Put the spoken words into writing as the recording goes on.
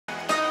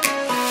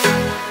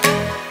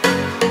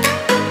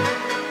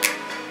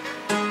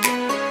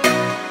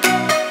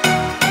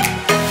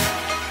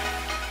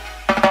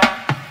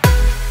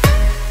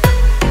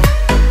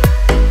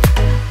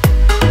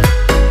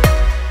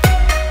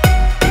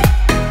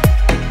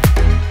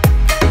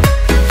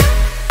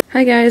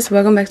Hi guys,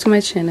 welcome back to my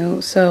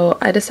channel. So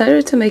I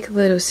decided to make a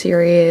little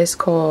series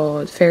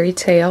called Fairy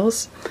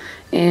Tales,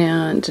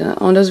 and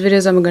on those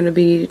videos I'm going to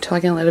be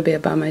talking a little bit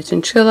about my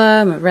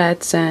chinchilla, my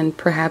rats, and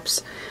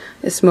perhaps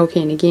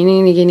Smokey and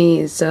Nagini. Nagini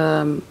is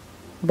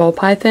ball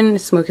python,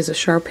 Smokey is a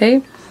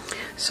Shar-Pei.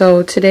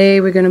 So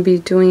today we're going to be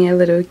doing a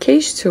little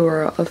cage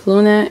tour of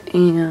Luna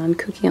and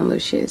Cookie and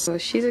Lucius. So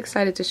she's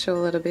excited to show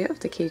a little bit of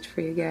the cage for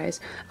you guys.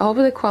 I hope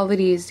the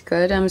quality is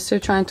good. I'm still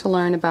trying to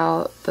learn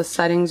about the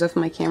settings of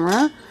my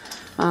camera.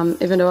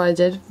 Even though I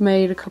did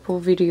made a couple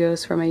of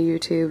videos for my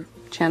YouTube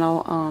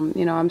channel,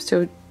 you know, I'm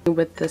still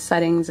with the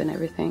settings and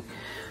everything.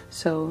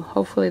 So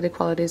hopefully the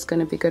quality is going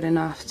to be good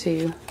enough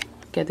to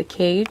get the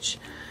cage.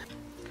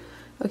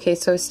 Okay,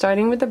 so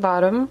starting with the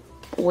bottom,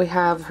 we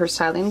have her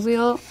silent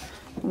wheel,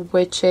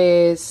 which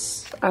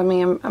is, I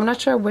mean, I'm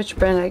not sure which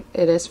brand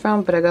it is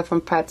from, but I got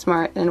from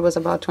PetSmart and it was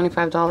about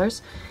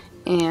 $25.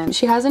 And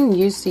she hasn't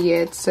used it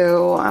yet,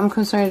 so I'm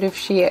concerned if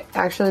she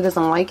actually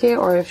doesn't like it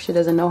or if she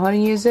doesn't know how to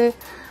use it.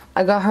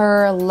 I got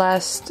her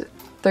last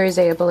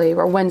Thursday, I believe,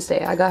 or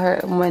Wednesday. I got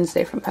her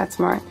Wednesday from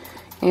PetSmart,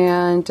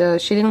 and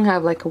she didn't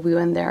have like a wheel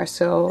in there,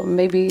 so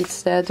maybe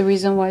it's that the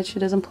reason why she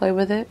doesn't play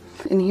with it.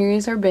 And here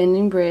is our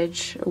bending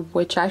bridge,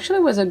 which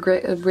actually was a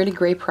really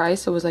great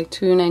price. It was like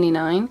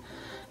 $2.99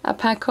 at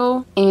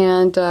Petco,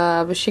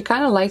 and she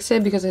kind of likes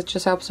it because it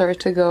just helps her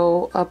to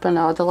go up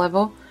another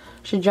level.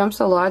 She jumps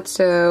a lot,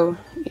 so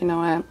you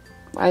know,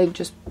 I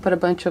just put a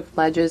bunch of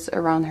ledges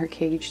around her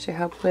cage to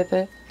help with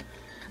it.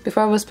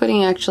 Before I was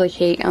putting actually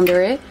hay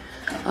under it.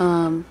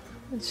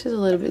 She's a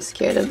little bit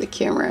scared of the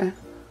camera.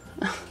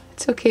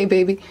 It's okay,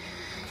 baby.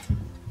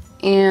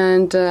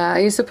 And I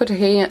used to put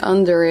hay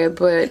under it,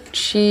 but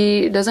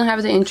she doesn't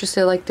have the interest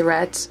like the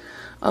rats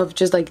of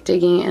just like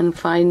digging and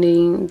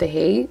finding the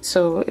hay.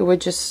 So it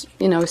would just,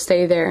 you know,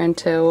 stay there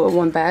until it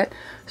went bad.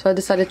 So I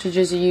decided to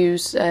just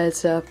use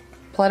as a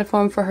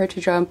platform for her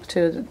to jump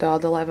to the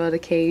other level of the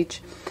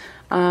cage.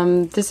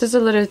 This is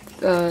a little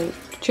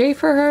treat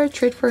for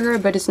her,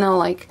 but it's not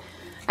like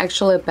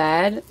actually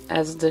bad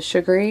as the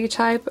sugary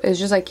type. It's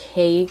just like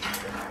hay.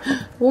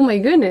 Oh my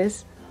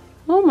goodness,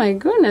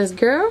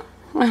 girl.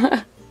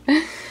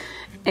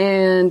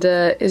 And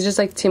it's just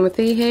like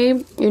Timothy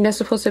hay. You're not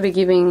supposed to be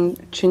giving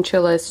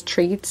chinchillas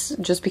treats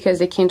just because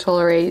they can't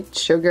tolerate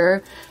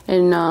sugar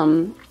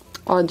and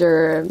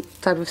other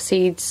type of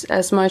seeds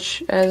as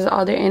much as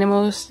other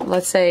animals.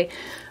 Let's say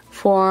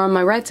for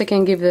my rats, I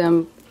can give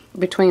them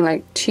between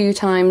like 2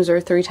 times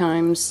or 3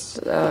 times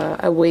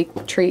a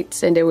week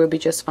treats, and they will be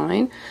just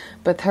fine.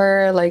 But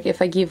her, like if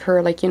I give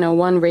her like, you know,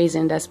 1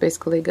 raisin, that's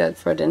basically good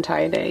for the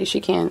entire day. She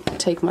can't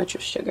take much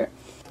of sugar.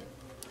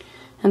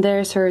 And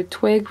there's her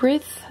twig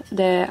wreath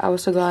that I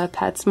also got at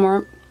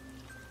PetSmart.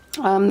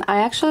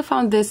 I actually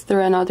found this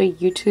through another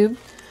YouTube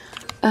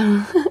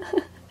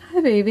hi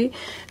baby,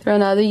 through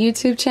another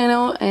YouTube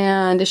channel,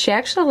 and she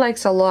actually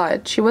likes a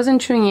lot. She wasn't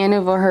chewing any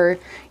of her,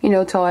 you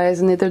know, toys,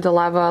 neither the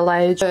lava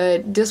ledge,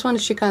 but this one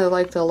she kind of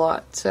liked a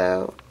lot.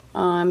 So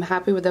I'm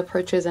happy with the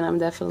purchase, and I'm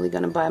definitely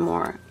gonna buy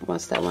more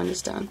once that one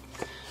is done.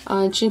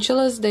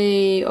 Chinchillas,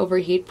 they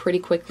overheat pretty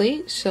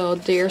quickly, so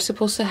they are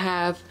supposed to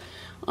have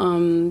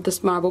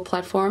this marble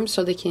platform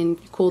so they can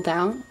cool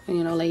down and,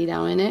 you know, lay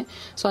down in it.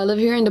 So I live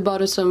here in the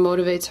bottom, so it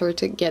motivates her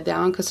to get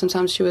down, because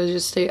sometimes she will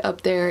just stay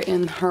up there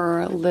in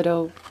her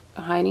little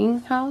hiding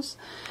house.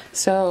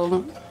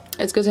 So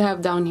it's good to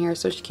have down here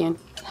so she can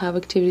have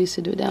activities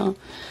to do down.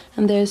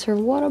 And there's her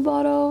water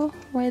bottle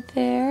right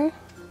there,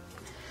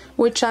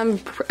 which I'm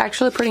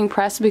actually pretty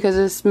impressed because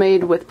it's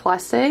made with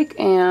plastic,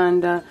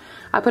 and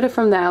I put it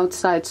from the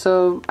outside,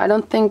 so I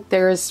don't think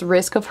there's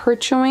risk of her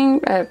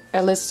chewing.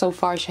 At least so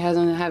far she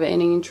hasn't had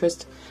any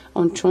interest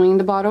on chewing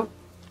the bottle.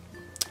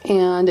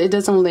 And it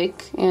doesn't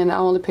leak, and I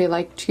only paid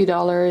like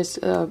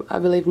 $2, I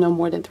believe no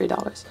more than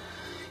 $3.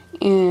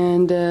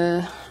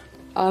 And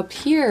up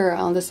here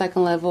on the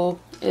second level,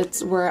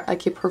 it's where I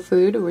keep her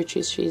food, which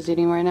is she's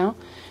eating right now,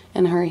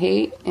 and her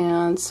hay,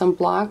 and some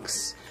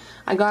blocks.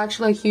 I got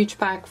actually a huge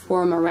pack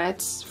for my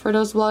rats for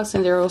those blocks,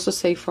 and they're also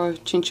safe for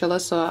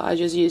chinchillas, so I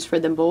just use for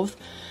them both.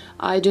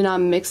 I do not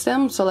mix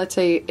them, so let's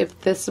say if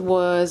this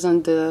was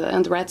in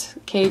the rat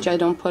cage, I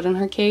don't put in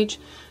her cage,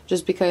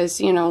 just because,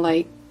 you know,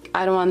 like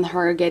I don't want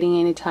her getting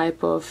any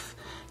type of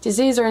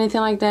disease or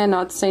anything like that.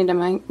 Not saying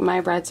that my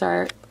rats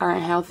aren't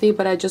healthy,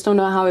 but I just don't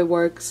know how it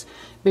works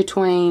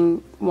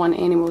between one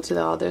animal to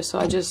the other, so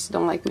I just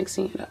don't like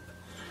mixing it up.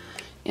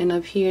 And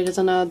up here there's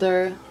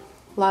another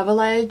lava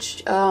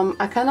ledge.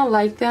 I kind of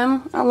like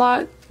them a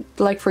lot,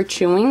 like for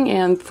chewing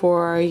and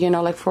for, you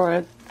know, like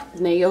for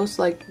nails,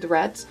 like the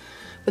rats.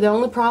 But the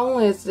only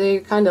problem is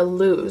they kind of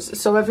loose.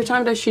 So every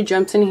time that she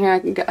jumps in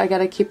here, I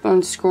gotta keep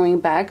on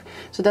screwing back.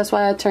 So that's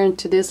why I turned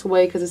to this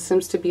way, because it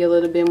seems to be a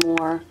little bit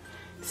more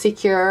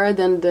secure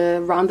than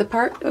the rounded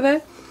part of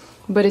it.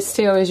 But it's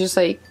just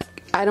like,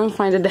 I don't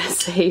find it that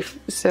safe.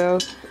 So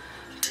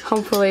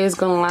hopefully it's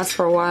gonna last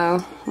for a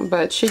while.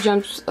 But she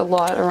jumps a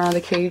lot around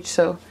the cage,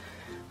 so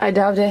I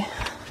doubt it.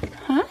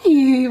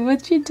 Hi,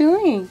 what you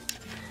doing?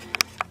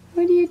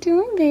 What are you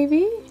doing,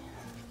 baby?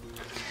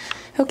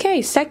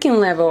 Okay, second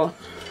level.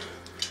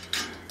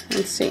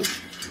 Let's see.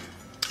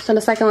 So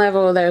the second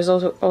level, there's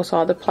also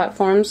other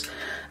platforms.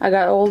 I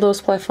got all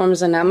those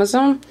platforms on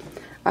Amazon.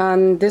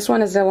 This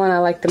one is the one I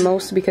like the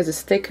most because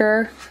it's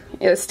thicker.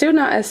 It's still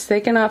not as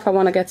thick enough. I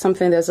want to get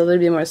something that's a little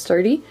bit more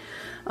sturdy.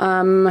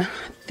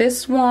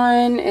 This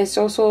one is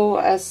also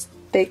as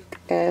thick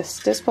as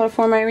this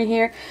platform right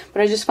here,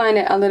 but I just find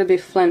it a little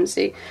bit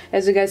flimsy.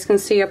 As you guys can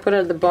see, I put it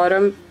at the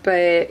bottom,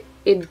 but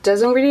it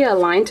doesn't really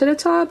align to the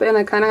top, and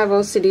I kind of have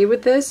OCD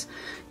with this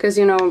because,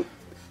 you know,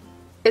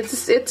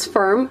 it's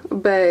firm,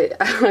 but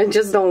I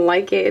just don't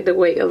like it the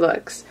way it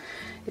looks.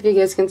 If you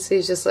guys can see,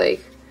 it's just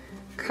like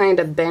kind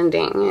of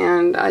bending,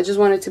 and I just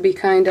want it to be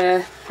kind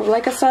of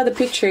like I saw the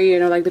picture, you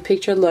know, like the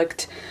picture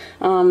looked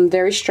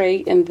very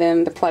straight, and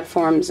then the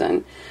platforms,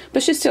 and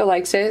but she still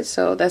likes it,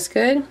 so that's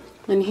good.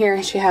 And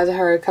here she has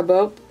her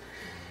kabob,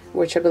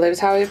 which I believe is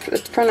how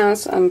it's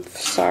pronounced. I'm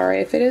sorry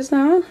if it is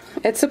not.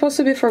 It's supposed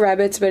to be for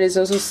rabbits, but it's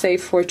also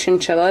safe for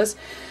chinchillas.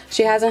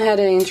 She hasn't had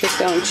any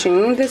interest on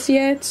chewing this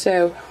yet,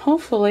 so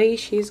hopefully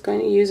she's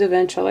going to use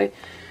eventually.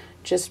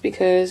 Just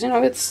because, you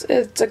know, it's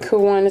a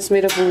cool one. It's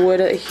made of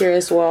wood here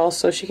as well,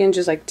 so she can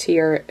just like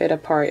tear it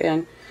apart,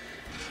 and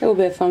it will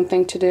be a fun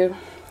thing to do.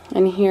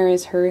 And here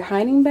is her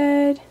hiding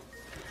bed.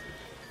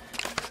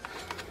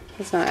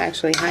 It's not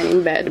actually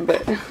hiding bed,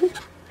 but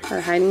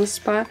her hiding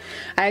spot.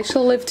 I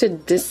actually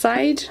lifted this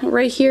side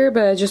right here,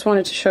 but I just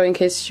wanted to show in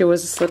case she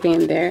was sleeping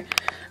in there,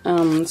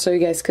 so you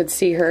guys could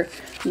see her.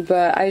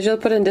 But I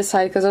just put it in this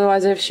side because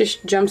otherwise if she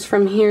jumps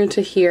from here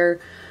to here,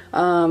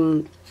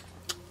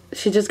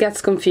 she just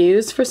gets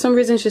confused for some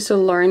reason. She's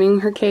still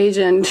learning her cage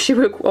and she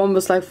would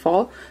almost like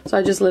fall, so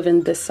I just live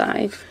in this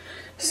side.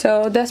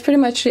 So that's pretty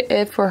much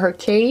it for her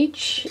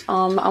cage.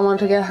 I want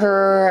to get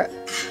her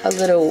a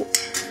little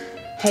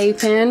hay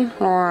pen,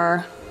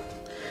 or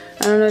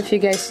I don't know if you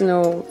guys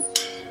know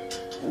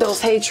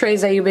those hay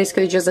trays that you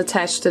basically just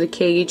attach to the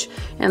cage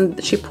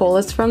and she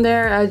pulls from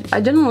there. I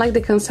didn't like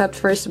the concept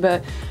first,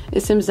 but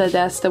it seems that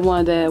that's the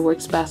one that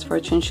works best for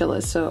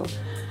chinchillas, so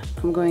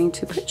I'm going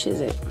to purchase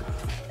it.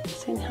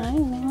 Say hi,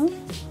 Mom.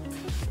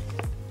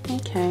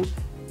 Okay.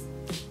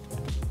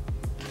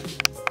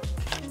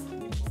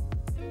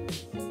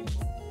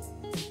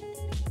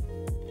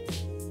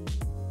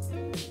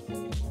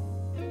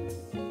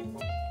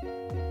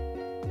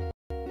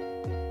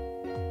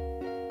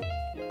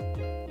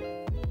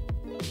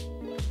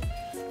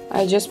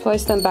 I just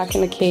placed them back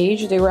in the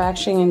cage. They were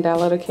actually in that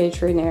little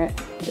cage right there.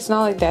 It's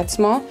not like that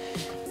small,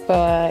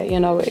 but you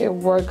know, it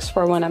works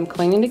for when I'm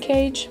cleaning the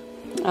cage.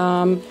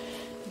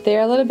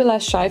 They're a little bit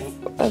less shy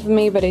of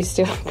me, but they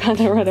still kind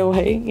of run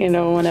away, you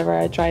know, whenever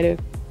I try to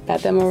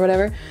pet them or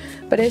whatever.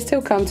 But they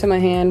still come to my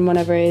hand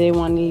whenever they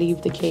want to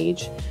leave the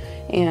cage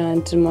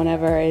and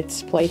whenever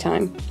it's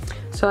playtime.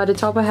 So at the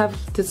top I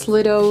have this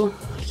little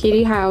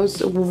kitty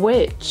house,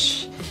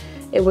 which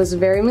it was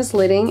very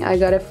misleading. I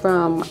got it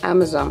from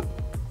Amazon.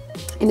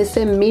 And it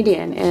said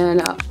median,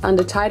 and on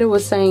the title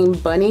was saying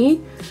bunny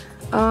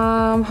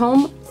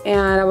home,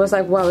 and I was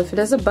like, well, if it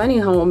has a bunny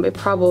home, it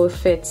probably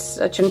fits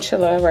a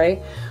chinchilla,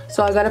 right?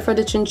 So I got it for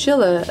the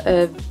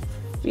chinchilla,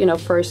 you know,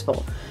 first of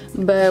all.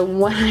 But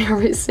when I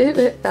received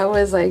it, I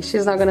was like,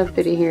 she's not gonna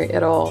fit in here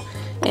at all,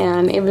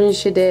 and even if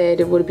she did,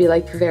 it would be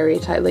like very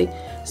tightly.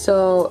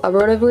 So I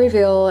wrote a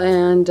review,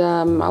 and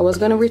I was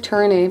gonna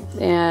return it,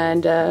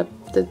 and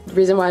the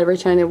reason why I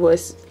returned it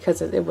was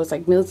because it was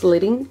like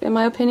misleading in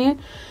my opinion.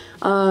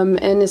 And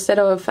instead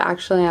of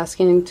actually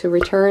asking to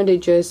return, they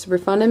just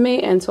refunded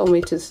me and told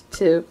me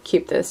to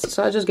keep this.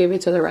 So I just gave it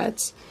to the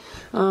rats.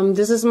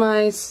 This is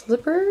my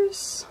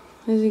slippers,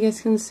 as you guys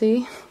can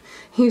see.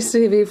 It used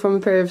to be from a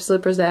pair of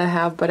slippers that I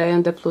have, but I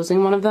ended up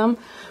losing one of them.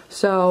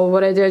 So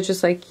what I did, I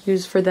just like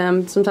use for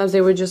them. Sometimes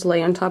they would just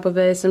lay on top of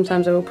it.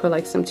 Sometimes I would put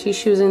like some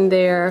tissues in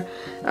there,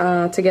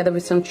 together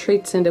with some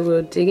treats, and they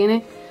would dig in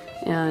it.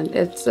 And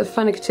it's a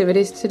fun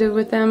activities to do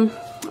with them.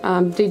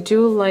 They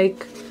do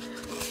like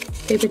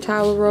paper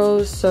towel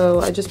rolls,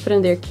 so I just put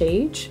in their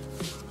cage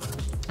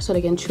so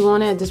they can chew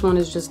on it. This one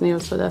is just new,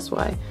 so that's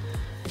why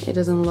it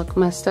doesn't look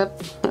messed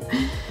up.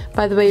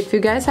 By the way, if you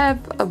guys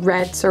have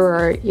rats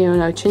or, you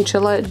know,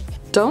 chinchilla,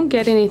 don't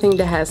get anything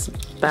that has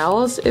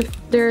bells if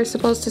they're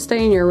supposed to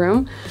stay in your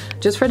room,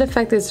 just for the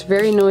fact that it's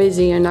very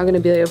noisy. You're not going to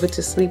be able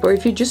to sleep, or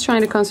if you're just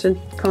trying to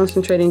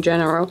concentrate in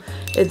general,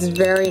 it's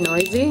very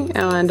noisy.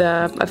 And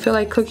I feel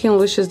like Cookie and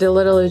Lucius, they're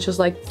literally just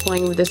like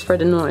playing with this for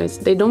the noise.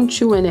 They don't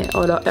chew in it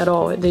at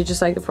all, they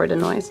just like it for the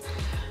noise.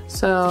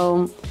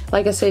 So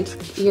like I said,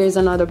 here's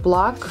another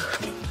block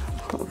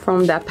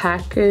from that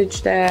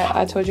package that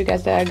I told you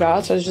guys that I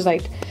got. So it's just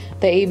like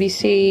the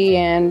ABC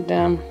and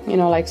you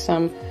know, like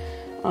some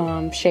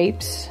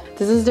shapes.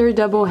 This is their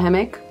double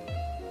hammock.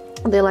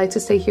 They like to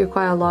stay here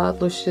quite a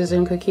lot, Lucius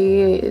and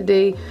Cookie.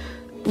 They,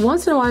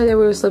 once in a while they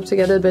will sleep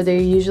together, but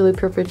they usually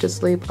prefer to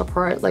sleep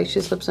apart. Like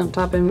she sleeps on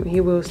top and he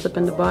will sleep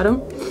in the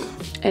bottom.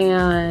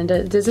 And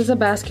this is a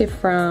basket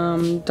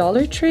from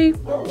Dollar Tree,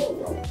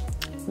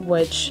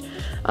 which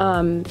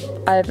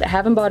I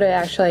haven't bought it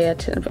actually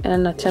in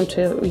an attempt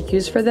to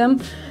use for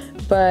them,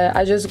 but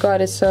I just got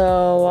it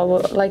so I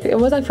would, like, it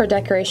was like for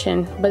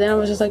decoration, but then I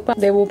was just like,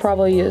 they will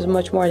probably use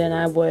much more than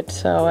I would,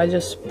 so I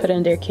just put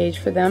in their cage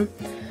for them.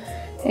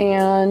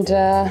 And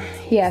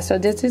yeah, so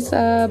this is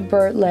a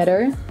bird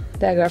letter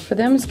that I got for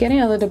them. It's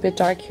getting a little bit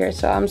dark here,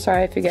 so I'm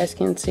sorry if you guys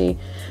can't see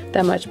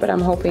that much, but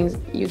I'm hoping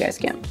you guys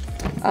can.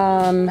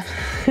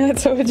 I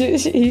told you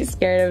he's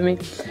scared of me.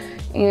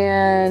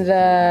 And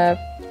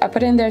I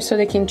put it in there so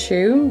they can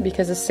chew,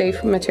 because it's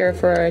safe material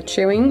for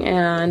chewing,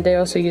 and they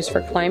also use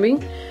for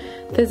climbing.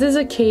 This is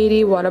a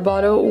Katie water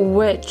bottle,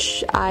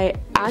 which I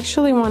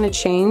actually want to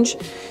change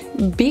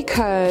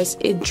because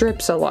it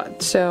drips a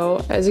lot.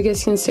 So as you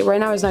guys can see, right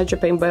now it's not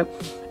dripping, but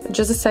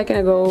just a second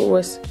ago it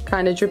was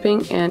kind of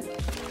dripping, and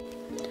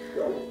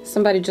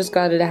somebody just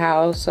got to the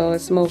house, so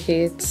it's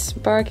smoky, it's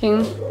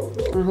barking.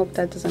 I hope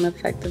that doesn't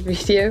affect the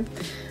video.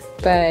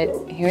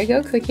 But here we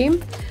go,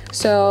 Cookie.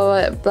 So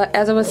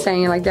as I was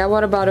saying, like, that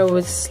water bottle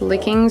was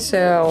leaking,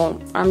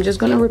 so I'm just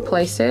gonna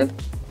replace it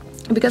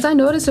because I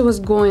noticed it was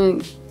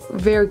going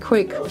very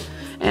quick,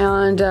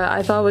 and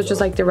I thought it was just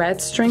like the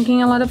rat's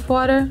drinking a lot of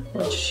water,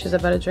 which she's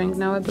about to drink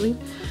now, I believe,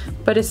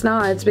 but it's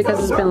not. It's because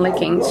it's been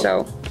leaking.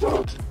 So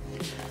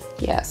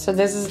yeah, so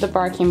this is the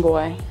barking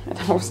boy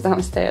that was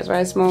downstairs where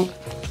I smoke.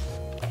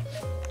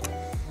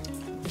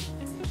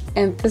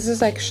 And this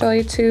is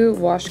actually 2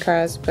 wash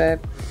cars, but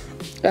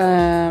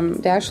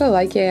they actually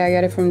like it. I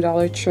got it from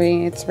Dollar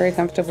Tree. It's very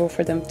comfortable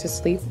for them to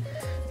sleep.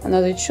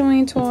 Another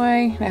chewing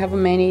toy. I have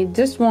many.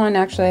 This one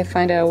actually I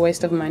find it a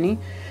waste of money,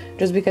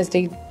 just because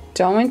they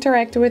don't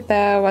interact with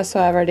that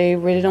whatsoever. They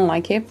really don't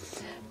like it.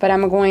 But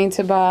I'm going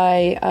to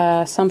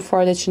buy some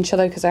for the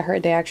chinchilla, because I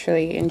heard they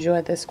actually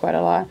enjoy this quite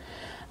a lot.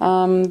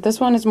 This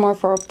one is more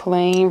for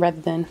playing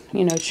rather than,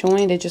 you know,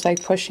 chewing. They just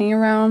like pushing you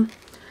around.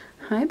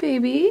 Hi,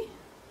 baby.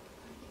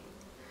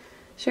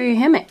 Show your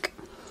hammock.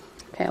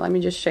 Okay, let me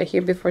just show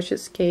here before she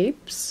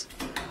escapes.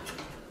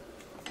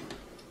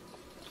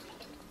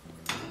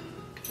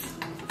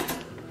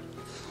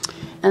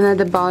 And at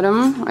the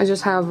bottom, I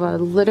just have a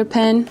litter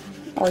pen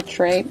or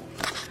tray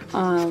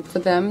for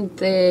them.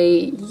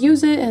 They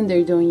use it and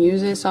they don't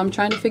use it, so I'm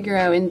trying to figure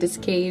out in this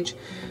cage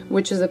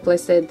which is the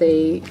place that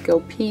they go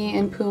pee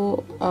and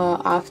poo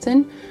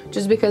often,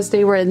 just because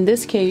they were in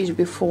this cage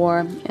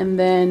before, and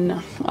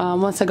then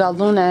once I got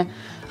Luna,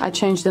 I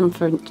changed them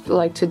for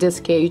like to this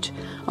cage.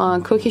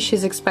 Cookie,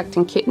 she's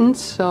expecting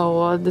kittens,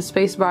 so the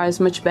space bar is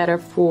much better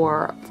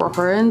for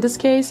her in this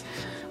case.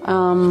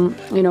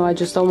 You know, I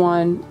just don't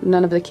want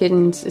none of the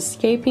kittens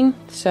escaping,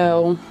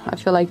 so I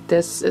feel like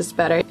this is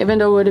better. Even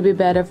though it would be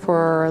better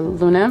for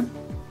Luna,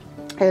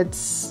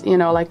 it's, you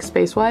know, like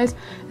space wise,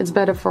 it's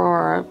better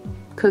for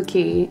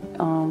Cookie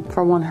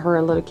for when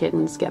her little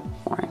kittens get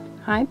born.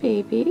 Hi,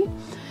 baby.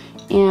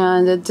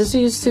 And this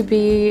used to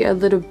be a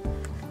little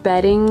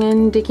bedding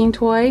and digging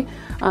toy.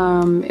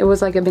 It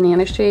was like a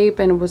banana shape,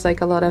 and it was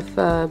like a lot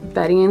of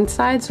bedding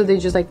inside, so they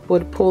just like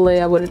would pull it.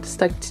 I would have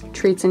stuck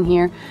treats in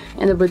here,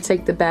 and they would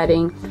take the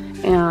bedding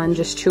and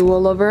just chew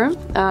all over.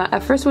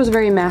 At first it was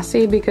very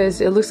messy because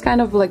it looks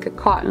kind of like a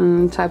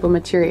cotton type of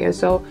material,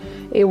 so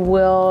it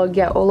will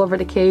get all over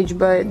the cage,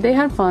 but they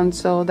had fun,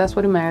 so that's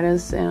what it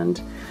matters.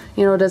 And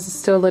you know, there's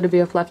still a little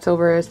bit of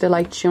leftovers. They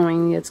like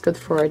chewing. It's good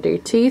for their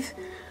teeth,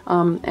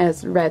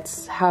 as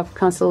rats have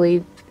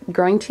constantly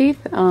growing teeth.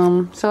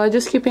 So I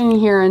just keep it in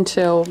here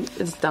until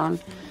it's done.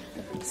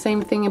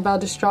 Same thing about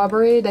the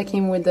strawberry that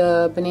came with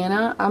the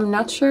banana. I'm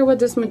not sure what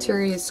this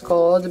material is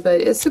called, but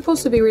it's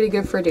supposed to be really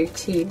good for their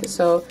teeth,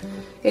 so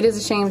it is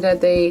a shame that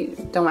they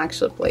don't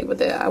actually play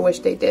with it. I wish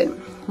they did,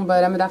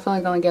 but I'm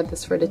definitely gonna get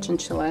this for the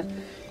chinchilla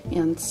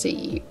and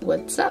see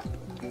what's up.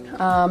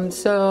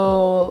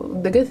 So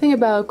the good thing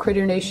about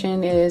Critter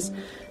Nation is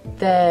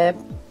that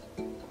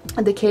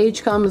the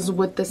cage comes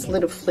with this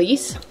little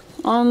fleece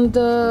on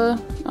the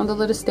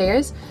little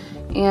stairs,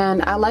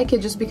 and I like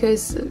it just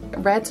because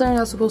rats are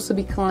not supposed to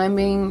be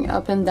climbing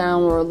up and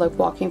down or like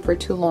walking for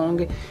too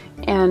long,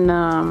 and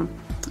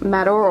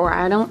metal or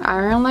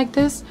iron like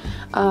this,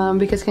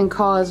 because it can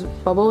cause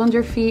bubble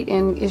under feet,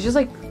 and it's just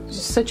like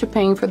such a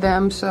pain for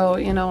them. So,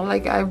 you know,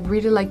 like, I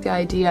really like the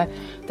idea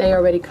that it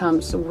already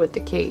comes with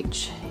the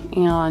cage.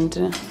 And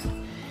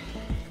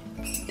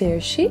there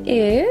she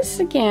is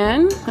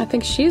again. I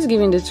think she's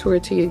giving the tour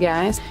to you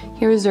guys.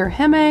 Here's her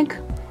hammock,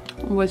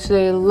 which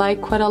they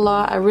like quite a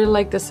lot. I really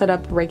like the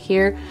setup right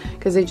here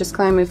because they just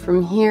climb it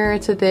from here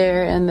to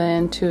there, and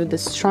then to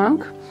this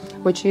trunk,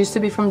 which used to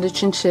be from the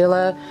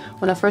chinchilla.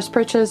 When I first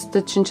purchased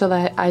the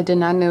chinchilla, I did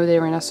not know they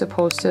were not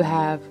supposed to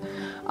have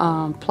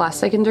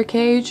plastic in their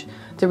cage.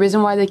 The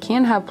reason why they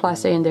can't have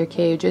plastic in their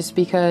cage is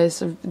because,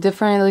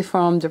 differently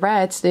from the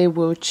rats, they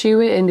will chew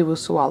it and they will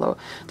swallow.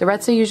 The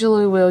rats, they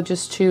usually will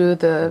just chew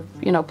the,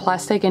 you know,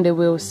 plastic and they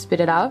will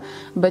spit it out.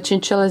 But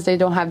chinchillas, they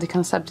don't have the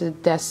concept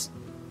that that's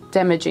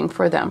damaging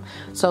for them.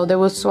 So they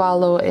will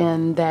swallow,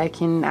 and that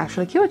can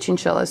actually kill a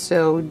chinchilla.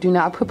 So do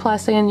not put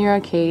plastic in your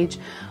cage.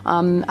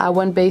 I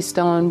went based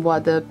on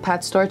what the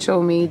pet store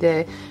told me,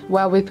 that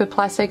well, we put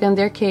plastic in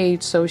their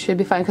cage, so it should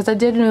be fine. Because I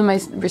did do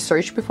my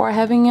research before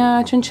having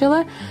a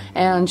chinchilla,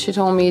 and she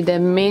told me that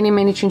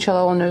many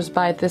chinchilla owners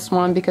buy this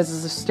one because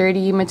it's a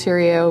sturdy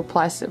material,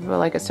 plastic,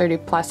 like a sturdy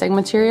plastic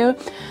material.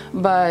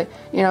 But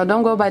you know,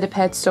 don't go by the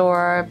pet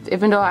store.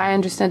 Even though I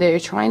understand that they're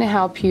trying to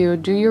help you,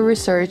 do your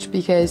research,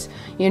 because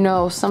you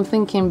know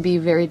something can be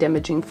very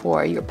damaging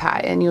for your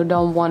pet, and you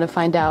don't want to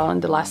find out on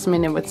the last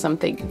minute when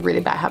something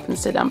really bad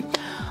happens to them.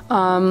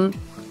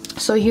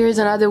 So here's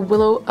another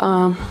willow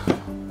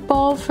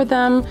ball for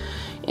them,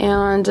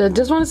 and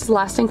this one is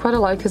lasting quite a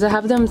lot because I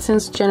have them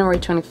since January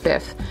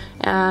 25th,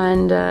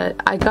 and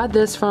I got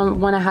this from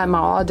when I had my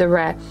other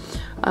rat,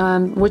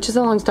 which is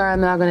a long story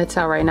I'm not going to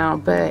tell right now,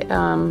 but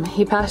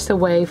he passed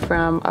away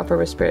from upper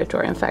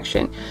respiratory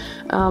infection.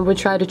 We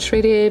tried to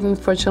treat it,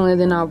 unfortunately it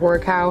did not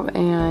work out,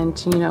 and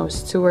you know,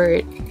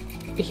 Stuart,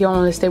 he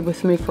only stayed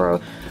with me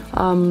for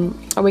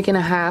a week and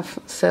a half,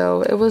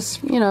 so it was,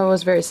 you know, it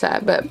was very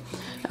sad. But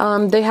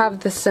they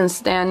have this since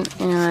then,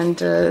 and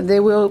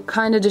they will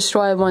kind of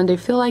destroy it when they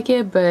feel like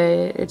it, but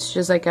it's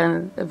just like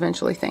an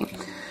eventually thing.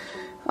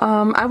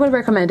 I would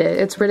recommend it.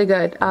 It's really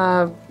good.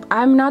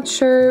 I'm not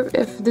sure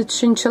if the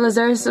chinchillas,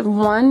 there's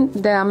one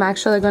that I'm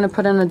actually going to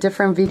put in a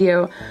different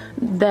video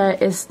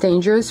that is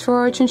dangerous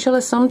for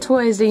chinchillas. Some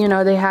toys, you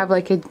know, they have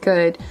like a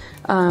good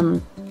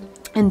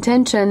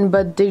intention,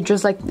 but they're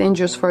just like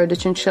dangerous for the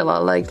chinchilla.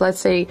 Like, let's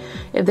say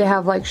if they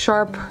have like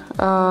sharp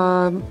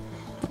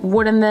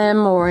wood in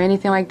them or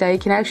anything like that, it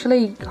can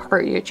actually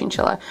hurt your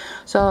chinchilla.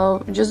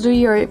 So just do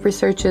your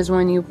researches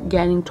when you're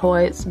getting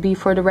toys, be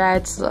for the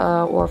rats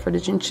or for the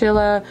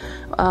chinchilla,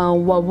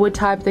 what wood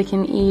type they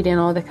can eat and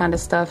all that kind of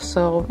stuff,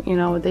 so you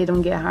know they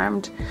don't get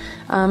harmed.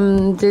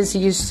 This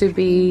used to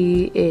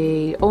be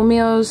a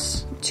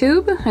oatmeal's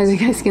tube, as you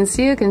guys can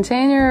see, a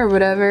container or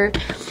whatever,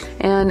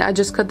 and I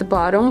just cut the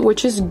bottom,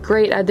 which is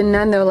great. I did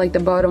not know like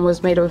the bottom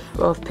was made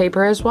of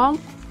paper as well.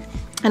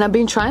 And I've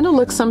been trying to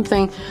look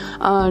something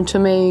to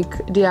make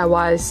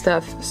DIY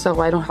stuff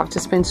so I don't have to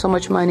spend so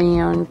much money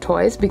on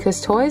toys,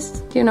 because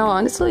toys, you know,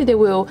 honestly, they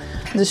will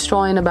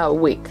destroy in about a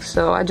week.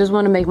 So I just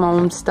want to make my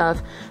own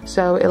stuff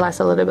so it lasts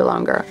a little bit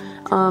longer.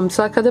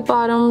 So I cut the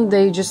bottom,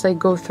 they just like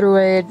go through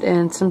it,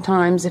 and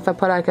sometimes if I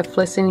put like a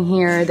fleece in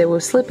here, they will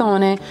slip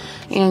on it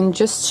and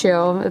just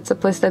chill. It's a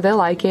place that they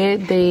like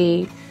it.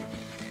 They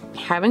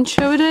haven't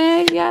chewed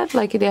it yet,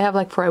 like they have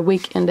like for a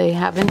week and they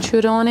haven't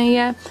chewed on it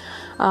yet.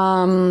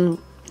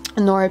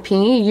 Nor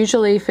pee.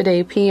 Usually if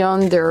they pee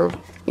on their,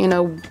 you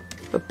know,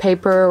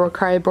 paper or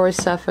cardboard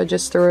stuff, I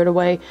just throw it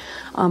away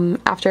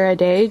after a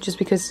day, just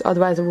because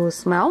otherwise it will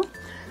smell.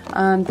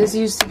 This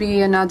used to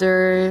be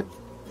another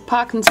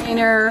pot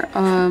container,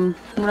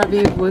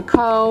 whatever we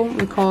call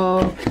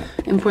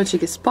in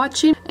Portuguese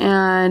pote,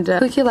 and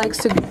Cookie likes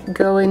to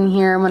go in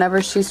here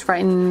whenever she's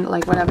frightened,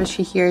 like whenever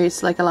she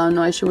hears like a loud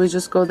noise, she would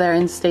just go there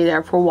and stay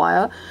there for a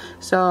while.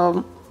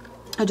 So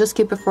I just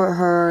keep it for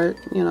her,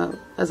 you know,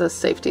 as a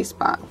safety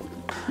spot.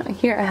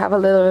 Here I have a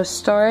little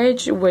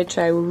storage, which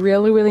I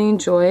really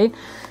enjoy.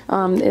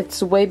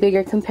 It's way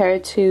bigger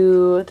compared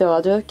to the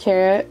other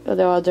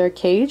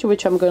cage,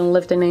 which I'm going to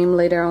lift the name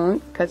later on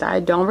because I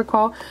don't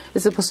recall.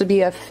 It's supposed to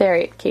be a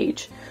ferret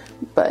cage,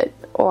 but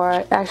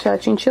or actually a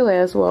chinchilla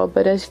as well.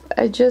 But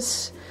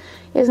it's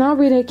not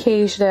really a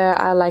cage that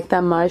I like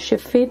that much.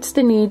 It fits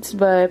the needs,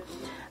 but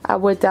I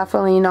would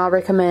definitely not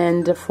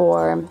recommend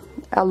for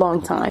a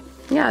long time.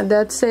 Yeah,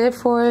 that's it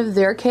for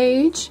their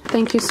cage.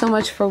 Thank you so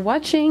much for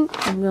watching.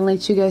 I'm gonna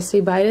let you guys say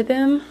bye to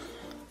them.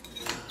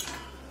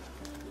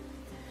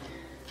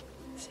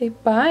 Say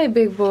bye,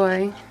 big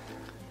boy.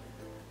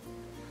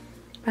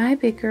 Bye,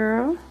 big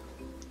girl.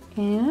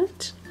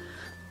 And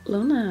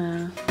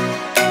Luna.